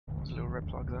little red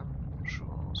plug there. Not sure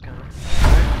what's going on.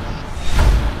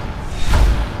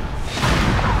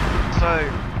 So,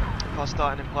 if I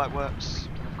starting in pipe works,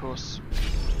 and of course,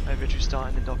 Victory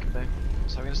starting in docking bay.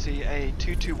 So we're going to see a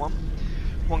 2-2-1.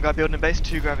 One guy building a base,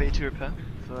 2 gravity, 2 repair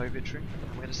for Victory.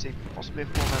 And we're going to see possibly a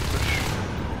 4-man push.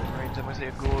 Marines, and we're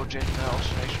going to see a gorge in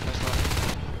oxygenation most likely.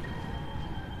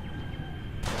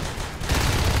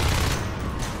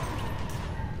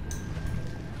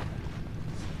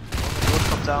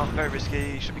 Out, very risky,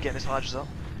 he should be getting his hydras up.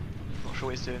 Not sure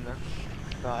what he's doing there.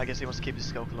 But I guess he wants to keep his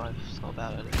skulk alive. It's not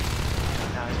bad, is it?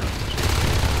 Now he's going to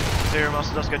shoot. Zero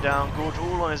Master does go down, Gorge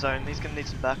all on his own, he's going to need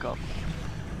some backup.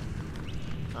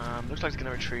 Looks like he's going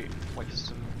to retreat, wait for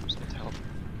something to help.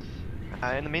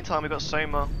 In the meantime we've got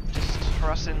Soma just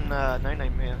harassing no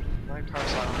name here, no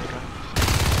parasite on the go.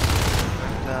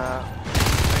 And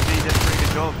maybe he did a pretty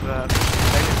good job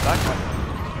pushing aliens back right now,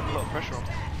 putting a lot of pressure on.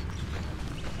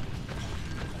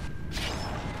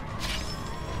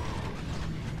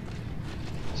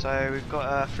 So we've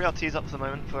got 3 RTs up for the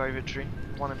moment for Victory,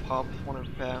 1 in pub, 1 in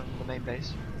repair on the main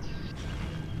base.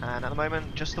 And at the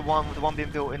moment just the one being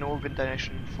built in Organ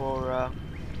donation for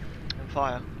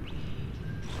onFire.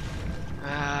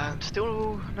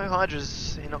 Still no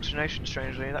hydras in oxygenation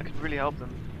strangely, that could really help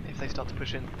them if they start to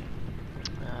push in.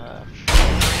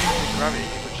 Gravity,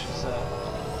 which is a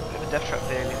bit of a death trap for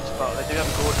the aliens, but they do have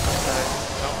a gorge, so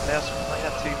well, they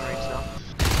have 2 marines now.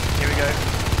 Here we go.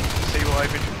 See what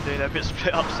Victory can do, they're a bit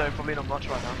split up, so probably not much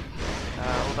right now.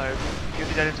 Although,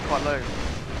 these aliens are quite low.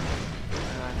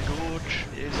 And the gorge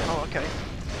is, oh okay.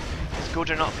 It's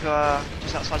gorging up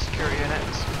just outside security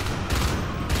units.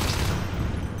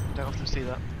 Don't often see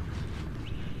that.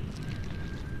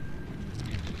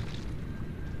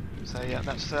 So yeah,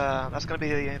 that's going to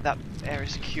be that area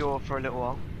secure for a little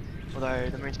while. Although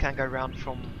the marines can go around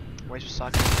from waste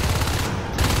recycling.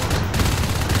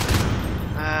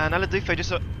 And Aladufo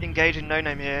just engaging no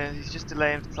name here, he's just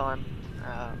delaying for time.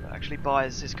 Actually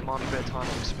buys his commander a bit of time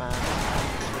to expand,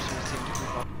 especially his team to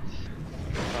group up.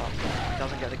 But he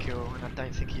doesn't get the kill, and I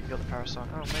don't think he got the parasite.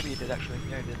 Oh, maybe he did actually,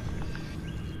 yeah he did.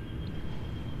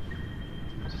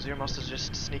 So Zero Master's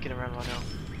just sneaking around right now.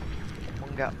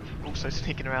 One gap also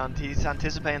sneaking around, he's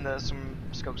anticipating that some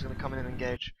skulks are going to come in and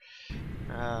engage.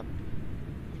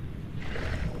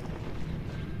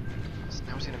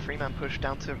 Now we're seeing a 3-man push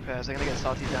down to repairs, they're going to get this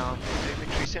RT down.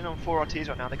 Victory sitting on 4 RTs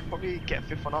right now, they could probably get a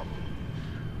 5th one up.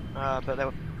 But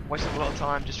they're wasting a lot of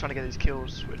time just trying to get these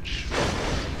kills, which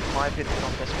in my opinion is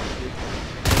not the best way to do.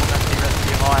 They want that to be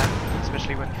relatively high,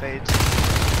 especially when fades.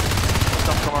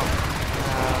 Stuff come up.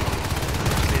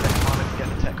 Obviously they can't even get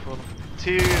the tech for them.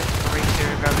 2 marines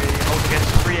here in gravity, hold against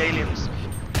 3 aliens.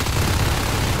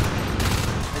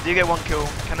 They do get 1 kill,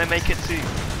 can they make it 2?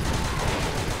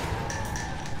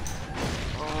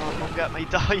 He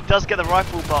does get the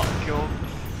rifle butt kill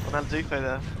on Aladufo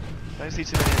there. Don't see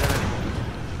too many of them anymore.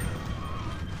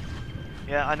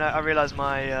 Yeah, I know. I realise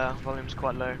my volume's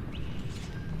quite low.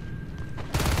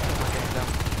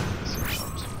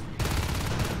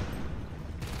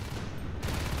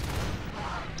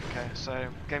 Okay, so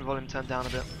game volume turned down a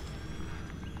bit.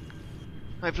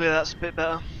 Hopefully that's a bit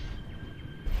better.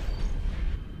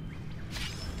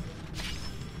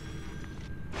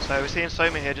 So we're seeing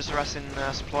Soma here just harassing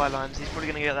supply lines. He's probably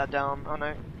going to get that down. Oh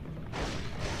no.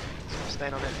 He's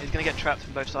staying on it. He's going to get trapped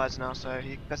from both sides now, so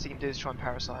the best he can do is try and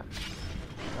parasite.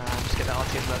 Just get that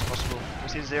RT as low as possible. We're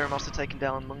seeing Zero Master taking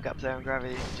down one gap there in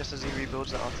gravity just as he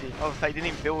rebuilds that RT. Oh, in fact, he didn't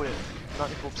even build it.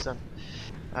 94%.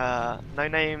 No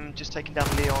name just taking down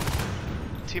Leon.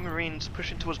 2 marines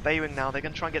pushing towards Baywing now. They're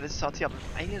going to try and get this RT up.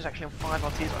 Alien's actually on 5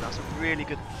 RTs right now. It's a really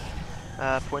good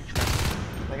point for them.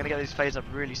 They're going to get these phase up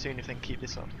really soon if they can keep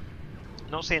this up.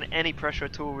 Not seeing any pressure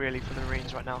at all really from the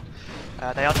marines right now.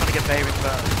 They are trying to get Baywing,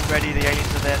 but already the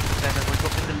aliens are there to defend them. We've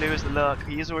got Vindaloo as the lurk.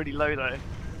 He is already low though.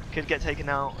 Could get taken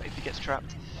out if he gets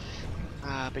trapped.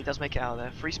 But he does make it out of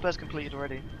there. 3 spurs completed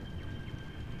already.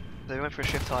 They went for a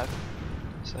shift hive.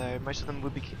 So most of them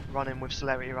would be running with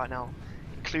celerity right now,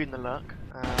 including the lurk.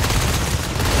 The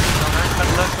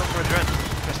lurk's gone for a Adren.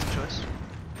 Interesting choice.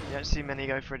 You don't see many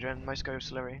go for Adren, most go with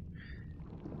celerity.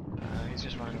 He's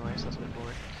just running away, so that's a bit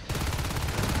boring.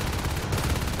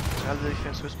 So Aladufo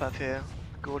and Swiss Path here.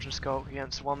 Gorge and Skulk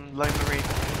against 1 lone marine.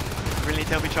 Really need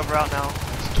to help each other out now.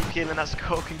 Just keep killing that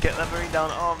Skulk and get that marine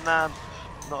down. Oh man,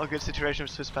 not a good situation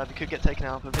with Swiss Path. He could get taken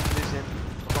out, but Vindaloo's in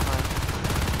from behind.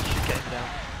 Should get him down.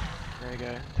 There we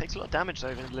go. Takes a lot of damage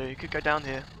though, Vindaloo. He could go down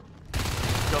here.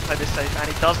 He's got to play this safe, and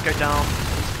he does go down.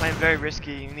 He's playing very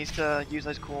risky. He needs to use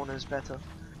those corners better.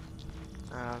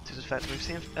 To his effect. We've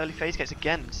seen early phase gates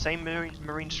again. Same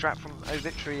marine strap from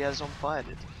Victory as onFire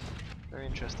did. Very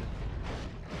interesting.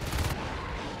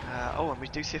 Oh, and we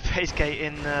do see a phase gate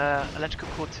in electrical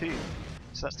core 2.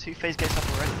 So that's 2 phase gates up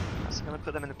already. That's going to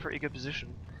put them in a pretty good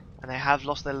position. And they have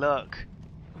lost their lurk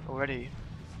already.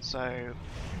 So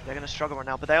they're going to struggle right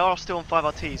now. But they are still on 5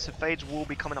 RTs, so fades will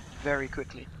be coming up very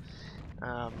quickly.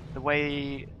 The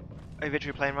way ovitry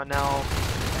are playing right now,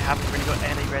 they haven't really got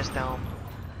any res down.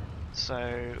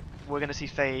 So we're going to see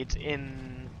fades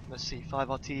in, let's see, 5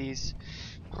 RTs.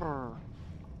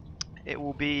 It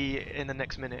will be in the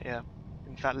next minute, yeah.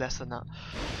 In fact, less than that.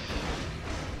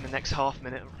 In the next half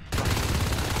minute.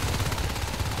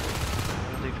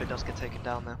 Lufa does get taken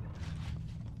down there.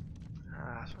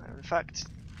 In fact,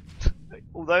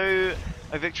 although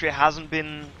ovitry hasn't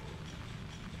been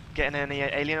getting any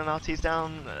alien and RTs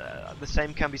down, the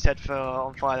same can be said for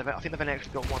onFire. I think they've only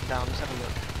actually got 1 down. Let's have a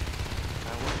look.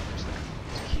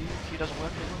 Q doesn't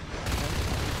work anymore? No.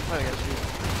 Oh, yeah, it's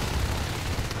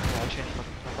yeah, I changed my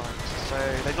binds. So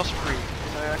they've lost 3.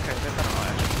 So okay, they've done it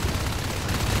right actually.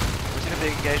 We're seeing a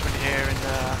big engagement here in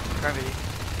Gravity.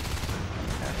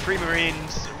 3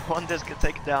 Marines, 1 does get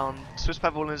taken down.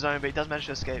 Swisspav all in his own, but he does manage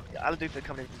to escape. Aladufa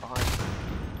coming in from behind.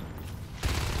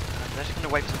 They're just going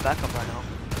to wait for some backup right now.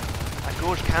 That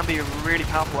Gorge can be a really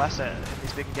powerful asset in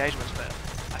these big engagements, but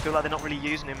I feel like they're not really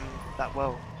using him that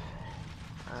well.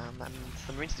 And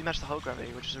the Marines do match the whole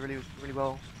Gravity, which is really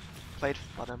well played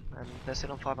by them, and they're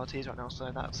sitting on 5 RTs right now,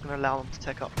 so that's going to allow them to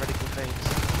take up ready for fades.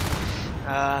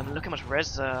 Look how much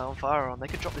res onFire are on. They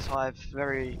could drop this hive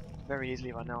very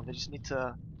easily right now. They just need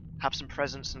to have some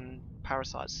presence and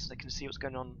parasites so they can see what's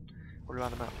going on all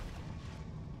around the map.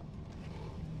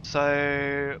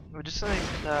 So we're just seeing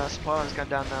supply lines going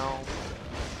down now.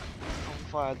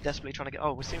 onFire desperately trying to get.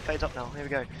 Oh, we're seeing fades up now. Here we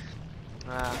go.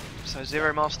 So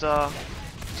Zero Master,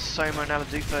 Soma, and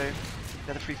Aladufo.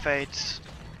 They're the 3 fades.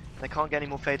 They can't get any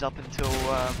more fades up until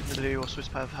Lindaloo or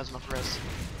Swisspav has enough res,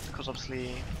 because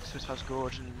obviously Swisspav's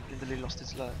Gorge and Lindaloo lost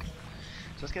his lurk.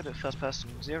 So let's get a bit of first person.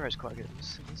 Zero's quite good.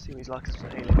 Let's see what he's like as an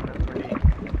alien. I haven't really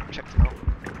checked him out.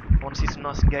 I want to see some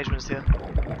nice engagements here.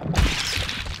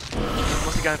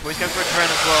 What's he going for? He's going for a Karen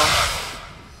as well.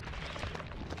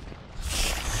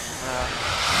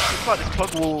 Looks like this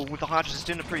plug wall with the Hydras is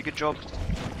doing a pretty good job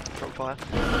for onFire.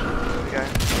 There we go.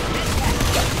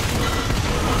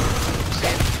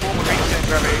 Seeing 4 Marines going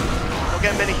Gravity. Not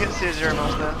getting many hits here, Zero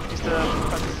Master. Just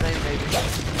practice his name maybe.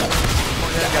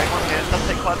 There we go, 1 hit. It does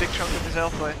take quite a big chunk of his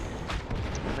health though.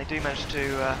 And they do manage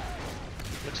to,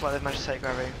 looks like they've managed to take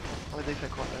Gravity. Oh, they do play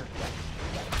quite there.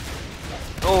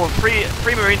 Oh,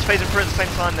 3 Marines phasing through at the same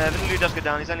time there. Lindaloo does go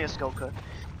down, he's only a Skulker.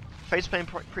 Phase playing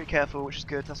pretty careful, which is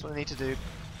good, that's what they need to do.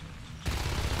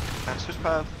 And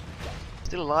Swisspav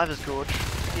still alive as Gorge.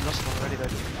 He lost one already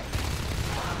though.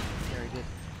 Yeah, he did.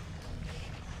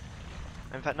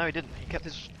 In fact, no, he didn't. He kept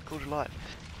his Gorge alive.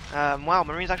 Wow,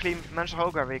 Marines actually managed to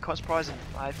hold Gravity, quite surprising.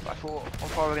 I thought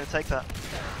onFire were going to take that.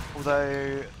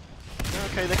 Although,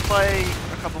 okay, they can play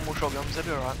a couple more shotguns, they'll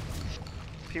be alright.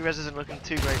 P-Res isn't looking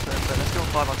too great for them, but they're still on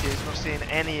 5 RTs. We're not seeing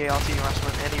any RT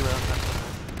harassment anywhere on that.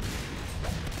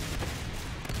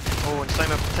 Oh, and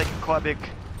Soma taking quite a big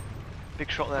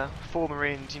shot there. 4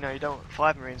 Marines, you know, you don't,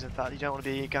 5 Marines in fact, you don't want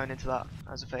to be going into that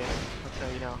as a phase, I'll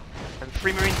tell you now. And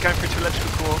 3 Marines going through to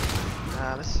electrical core.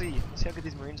 Let's see how good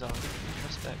these Marines are.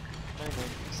 Respect. No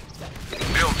name.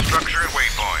 Build structure at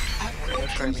waypoint.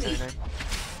 Show me no name.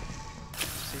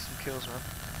 See some kills, man.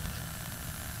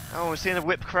 Oh, we're seeing a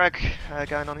whip crag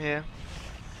going on here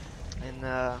in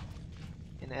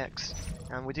X,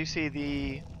 and we do see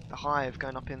the hive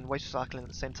going up in waste recycling at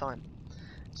the same time.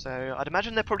 So I'd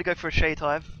imagine they'll probably go for a shade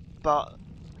hive, but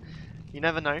you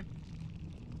never know.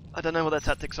 I don't know what their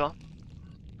tactics are.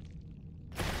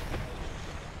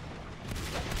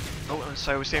 Oh, and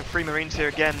so we're seeing 3 Marines here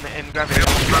again in Gravity. Build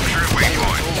structure at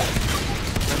waypoint.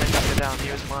 Then they just go down. He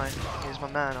was my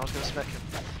man. I was going to spec him.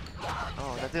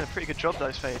 Oh, they're doing a pretty good job,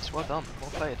 those fades. Well done, well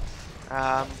played.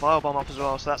 Bio bomb up as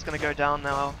well, so that's going to go down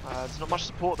now. There's not much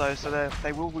support though, so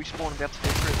they will respawn and be able to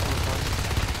fall through all the time.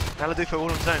 Now Ladufa all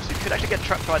on his own, so he could actually get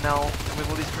trapped right now with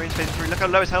all these Marines phasing through. Look how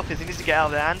low his health is, he needs to get out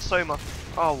of there, and Soma.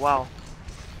 Oh wow.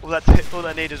 All that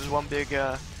needed was one big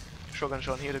shotgun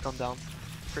shot and he would have gone down.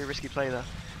 Pretty risky play there.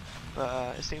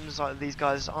 But it seems like these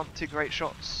guys aren't too great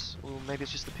shots, or maybe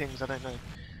it's just the pings, I don't know.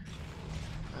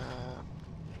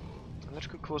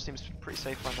 Electrical core seems pretty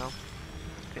safe right now. I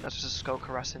think that's just a skull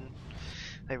harassing.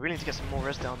 They really need to get some more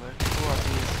res down though. 4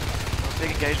 RTs.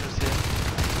 Big engagements here.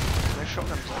 No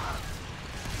shotguns though.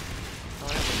 Oh,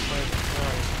 yeah,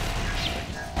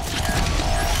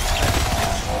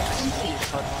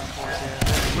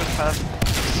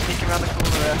 sneaking around the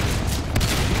corner there.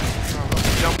 Oh,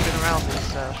 jumping around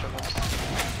these shotguns.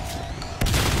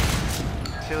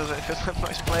 it feels like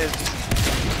most players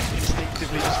just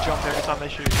instinctively just jump every time they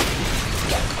shoot.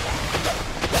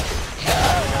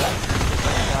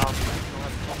 Down.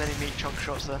 Not many meat chunk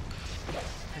shots there.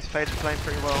 His fades are playing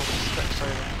pretty well. Steps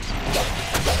over.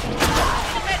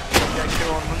 Yeah,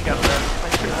 kill on Mungap there.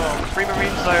 Playing pretty well. 3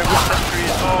 Marines though, with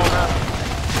sentries. Oh man.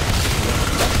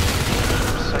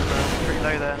 So pretty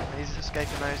low there. He's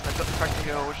escaping those. They've got the practical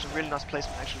hill, which is a really nice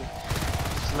placement actually.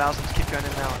 Just allows them to keep going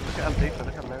in and out. Look at Aldufa,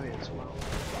 look how low he is as well.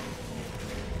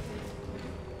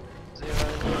 0.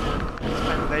 He's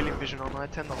playing with alien vision on. I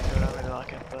tend not to, I don't really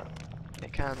like it, but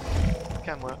it can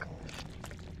work.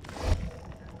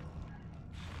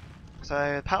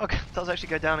 So power does actually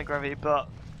go down in gravity, but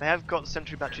they have got the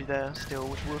sentry battery there still,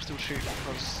 which will still shoot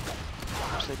because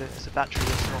obviously it's a battery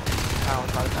that's not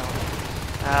powered by the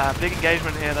power. Big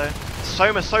engagement here though.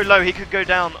 Soma so low he could go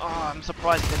down. Oh, I'm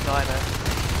surprised he didn't die there.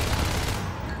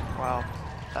 Wow,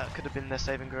 that could have been their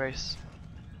saving grace.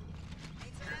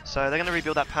 So they're going to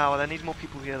rebuild that power. They need more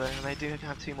people here though, and they do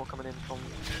have 2 more coming in from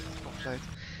offload.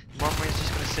 Montgomery is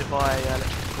just going to sit by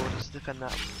electrical quarters to defend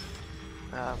that.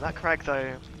 That Crag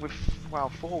though, with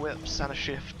 4 whips and a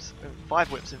shift,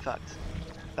 5 whips in fact,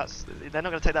 they're not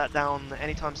going to take that down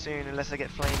anytime soon unless they get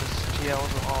flamers,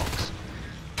 GLs or arcs.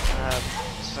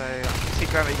 So I can see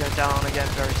gravity going down again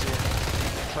very soon.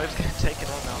 Clove's getting taken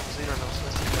out now, 0 mils,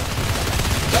 let's see that.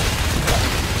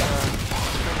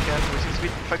 Careful, he seems to be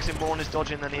focusing more on his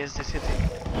dodging than he is his hitting.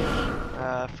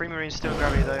 3 Marines still in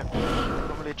gravity though,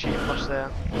 not really achieved much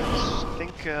there. I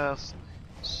think,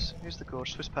 who's the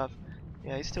gorge? Swiss Pav.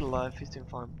 Yeah, he's still alive, he's doing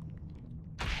fine.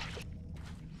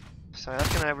 So that's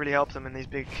going to really help them in these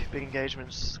big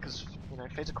engagements, because you know,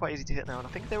 fades are quite easy to hit now, and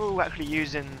I think they're all actually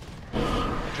using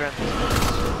Adrenaline.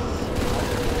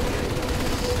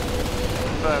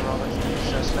 Rather,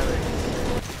 it's slowing.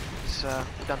 It's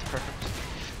down to preference.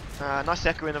 Nice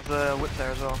echoing of the whip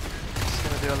there as well. It's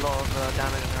going to do a lot of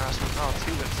damage and harassment. Oh,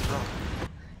 2 whips as well.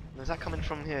 And is that coming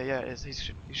from here? Yeah, it is.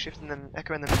 He's shifting them,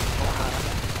 echoing them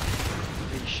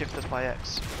from the shifters by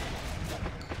X.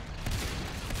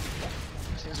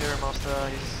 Zero Master,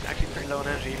 he's actually pretty low on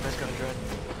energy even though he's got a drone.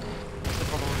 That's the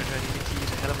problem with a drone, you need to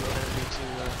use a hell of a lot of energy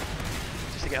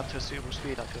just to get up to a suitable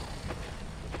speed, I feel.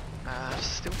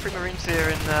 Still 3 Marines here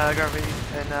in gravity,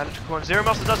 in electrical, and Zero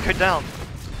Master does go down.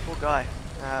 Poor guy.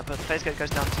 But the phase gate goes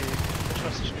down to which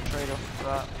one's such a good trade-off,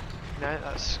 but you know,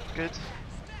 that's good.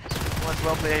 It's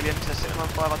well for the aliens, they're sitting on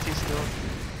 5 RT still.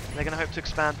 And they're going to hope to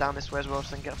expand down this way as well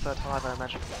so they can get a 3rd hive, I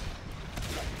imagine.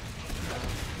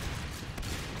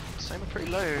 Soma pretty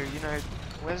low, you know,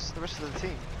 where's the rest of the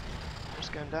team? What's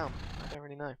going down? I don't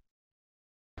really know.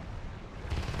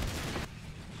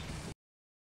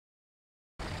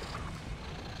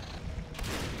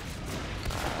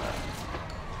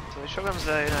 So the shotguns,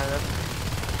 you know,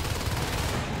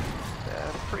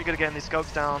 they're pretty good at getting these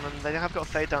skulks down, and they have got a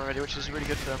fade down already, which is really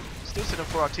good for them. Still sitting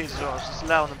on 4 RTs as well, so it's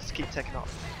allowing them to keep taking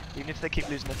off, even if they keep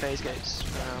losing their phase gates.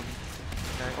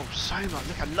 You know, oh, Soma,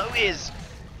 look how low he is!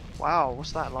 Wow,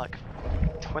 what's that like?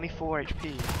 24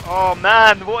 HP. Oh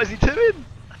man, what is he doing?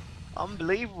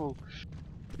 Unbelievable.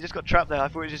 He just got trapped there. I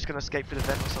thought he was just going to escape through the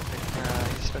vent or something.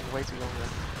 He spent way too long there.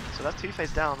 So that's 2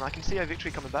 phase down. I can see a victory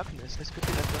coming back from this. This could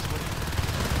be their first win.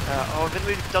 Oh,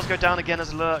 Vinley does go down again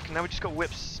as a lurk. Now we just got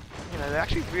whips. You know, they're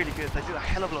actually really good. They do a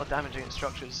hell of a lot of damage against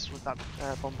structures with that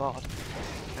bombard.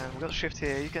 And we've got the shift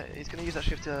here. He's going to use that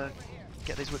shift to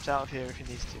get these whips out of here if he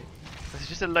needs to. This is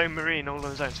just a lone Marine all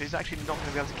on his own, so he's actually not going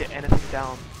to be able to get anything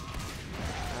down.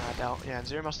 Yeah, and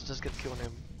Zero Master does get the kill on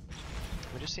him.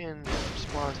 We're just seeing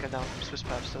Splines going down from Swiss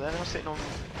Pav, so they're now sitting on,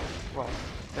 well,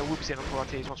 they will be sitting on 4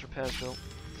 RTs once repairs built.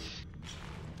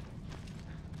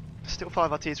 Still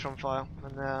 5 RTs from Fire,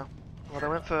 and well, they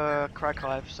went for Crag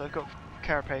Hive, so they've got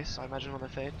Carapace, I imagine, on their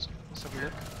fades. Let's have a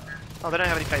look. Oh, they don't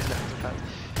have any phase left, in fact,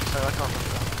 so I can't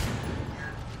remember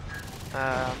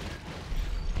that.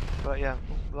 But yeah,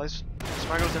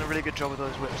 Smaggle's done a really good job with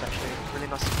those whips actually, really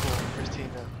nice support for his team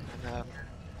there. And,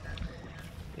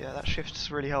 yeah, that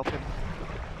shift's really helping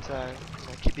to you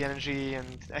know, keep the energy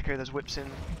and echo those whips in.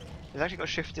 He's actually got a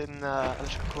shift in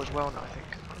electrical core as well now, I think.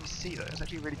 I can't really see though, it's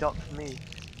actually really dark for me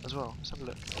as well. Let's have a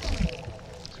look.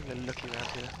 Let's have a little looky around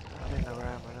here. I don't know where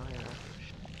I am right now.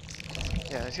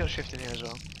 Yeah, he's got a shift in here as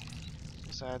well.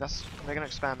 So that's, they're going to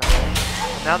expand that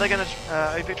way. And now they're going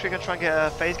to, Victory going to try and get a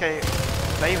phase gate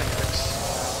Baven fix.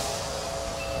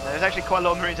 There's actually quite a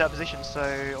lot of Marines out of position, so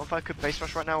onFire could base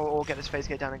rush right now or get this phase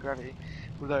gate down in gravity.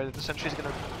 Although the sentries are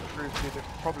going to prove to be a bit of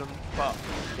a problem, but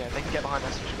yeah, they can get behind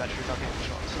that sentry battery without getting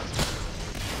shots.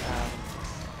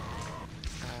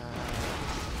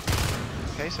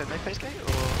 Okay, so no phase gate,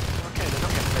 or okay, they're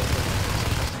not getting phase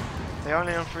gate. They They're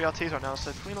only on 3 RTs right now,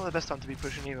 so probably not the best time to be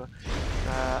pushing either.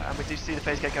 And we do see the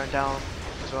phase gate going down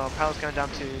as well. Power's going down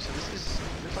too, so this is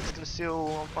looks like it's going to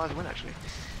seal onFire's win actually.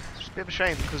 It's just a bit of a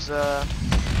shame because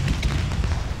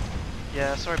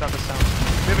yeah, sorry about the sound.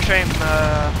 A bit of a shame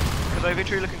because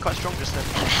OV3 looking quite strong just then.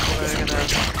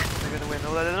 They're gonna win,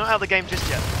 although they're not out of the game just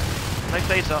yet. No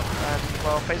fades up, and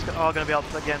well, fades are going to be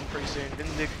up again pretty soon.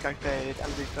 Vindu could go fade,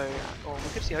 Aladufo, or we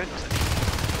could see Onos actually.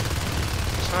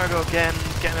 Smaragd again,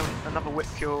 getting another whip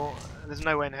kill. There's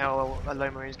no way in hell a low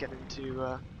marine's getting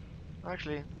into.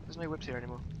 Actually, there's no whips here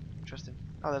anymore. Interesting.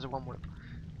 Oh, there's a 1 whip,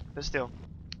 but still,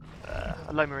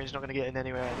 a low marine's not going to get in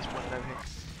anywhere at this point. I don't think.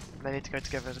 They need to go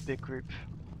together as a big group.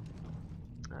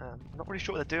 I'm not really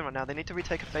sure what they're doing right now. They need to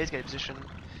retake a phase gate position,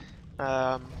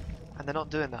 and they're not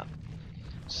doing that.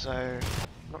 So, I'm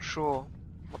not sure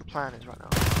what the plan is right now.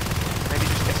 Maybe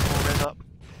just get some more res up.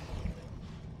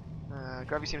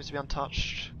 Gravity seems to be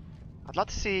untouched. I'd like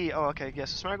to see. Oh, okay,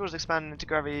 yes. So Smaragd is expanding into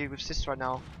Gravity with Sis right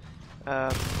now.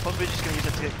 Possibly just going to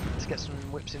use it to get some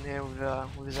whips in here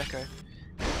with his Echo.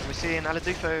 And we're seeing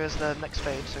Aladufo as the next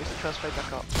fade, so he's the first fade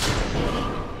back up.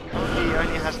 Currently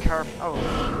only has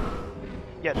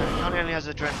yeah, no, currently only has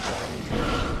a Drench. So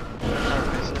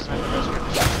there's no res going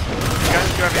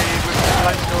to Gravity with the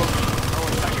light still. Oh,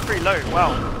 it's actually pretty low. Wow,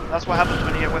 that's what happens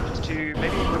when you get weapons to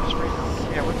maybe weapons free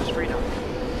now. Yeah, weapons free now.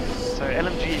 So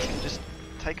LMGs can just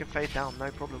take a fade down,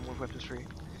 no problem with weapons free.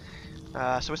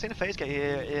 So we're seeing a phase gate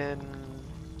here in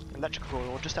electrical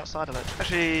or just outside of it.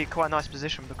 Actually, quite a nice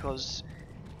position because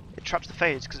it traps the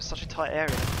fades because it's such a tight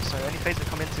area. So any fades that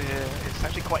come into here, it's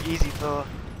actually quite easy for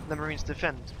the Marines to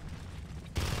defend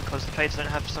because the fades don't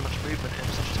have so much movement in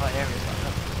such tight areas like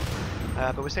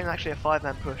that. But we're seeing actually a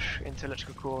 5-man push into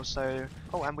electrical core. So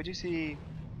and we do see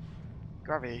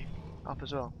Gravity up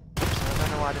as well. So I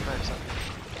don't know why I didn't notice that.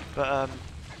 But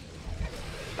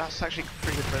that's actually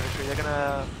pretty good for OV3. They're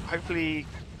gonna hopefully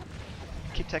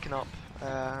keep taking up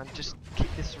and just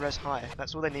keep this res high.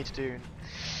 That's all they need to do.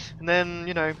 And then,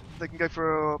 you know, they can go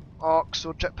for arcs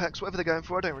or jetpacks, whatever they're going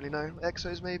for. I don't really know.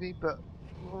 Exos maybe, but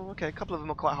well, okay, a couple of them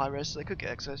are quite high res, so they could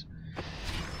get exos.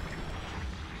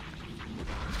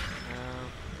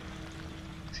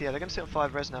 So yeah, they're going to sit on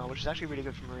 5 res now, which is actually really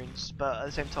good for Marines. But at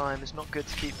the same time, it's not good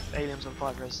to keep aliens on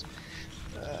 5 res.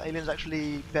 Aliens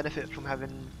actually benefit from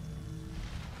having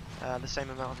the same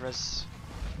amount of res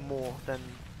more than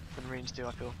Marines do,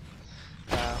 I feel.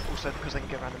 Also because they can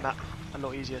get around the map a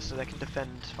lot easier, so they can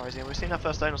defend far easier. We've seen our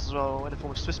first Onos as well in the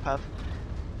form of Swiss Pav.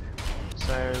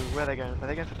 So where are they going? Are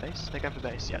they going for base? They're going for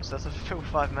base, yeah. So that's a full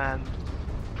 5-man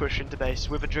push into base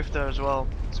with a drifter as well.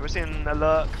 So we're seeing a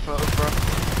lurk for Umbra,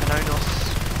 an Onos,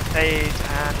 aid,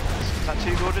 and is that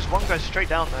 2 gorges? 1 goes straight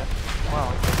down there.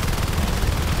 Wow.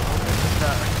 Do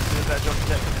a better job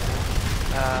protecting it.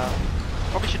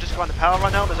 Probably should just go on the power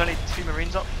right now. There's only 2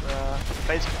 Marines up. The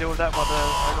phase can deal with that while the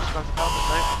Onos runs the power, but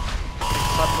no.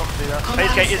 Decided not to do that.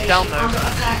 Phase gate is down though,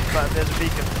 but there's a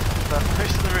beacon. But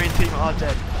most of the Marine team are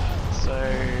dead. So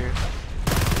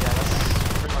yeah, that's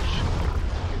pretty much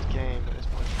a good game at this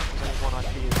point. There's only 1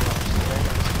 IP as well. So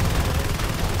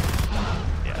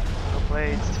yeah, well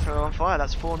played for onFire.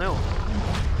 That's 4-0.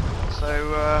 So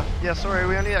yeah, sorry,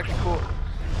 we only actually caught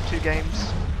 2 games.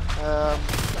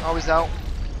 I was out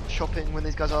shopping when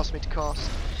these guys asked me to cast.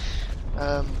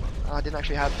 I didn't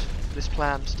actually have this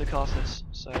planned to cast this,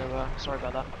 so sorry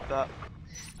about that. But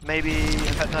maybe,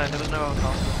 in fact, no, there was no other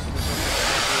caster.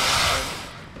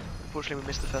 Unfortunately, we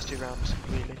missed the first 2 rounds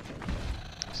completely,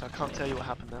 so I can't tell you what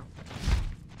happened now.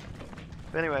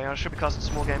 But anyway, I should be casting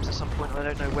some more games at some point. I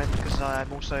don't know when because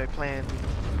I'm also playing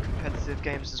competitive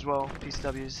games as well,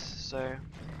 PCWs. So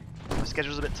my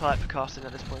schedule's a bit tight for casting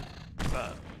at this point,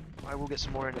 but I will get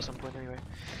some more in at some point anyway.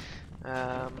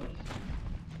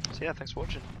 So yeah, thanks for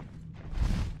watching.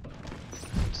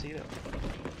 See you later.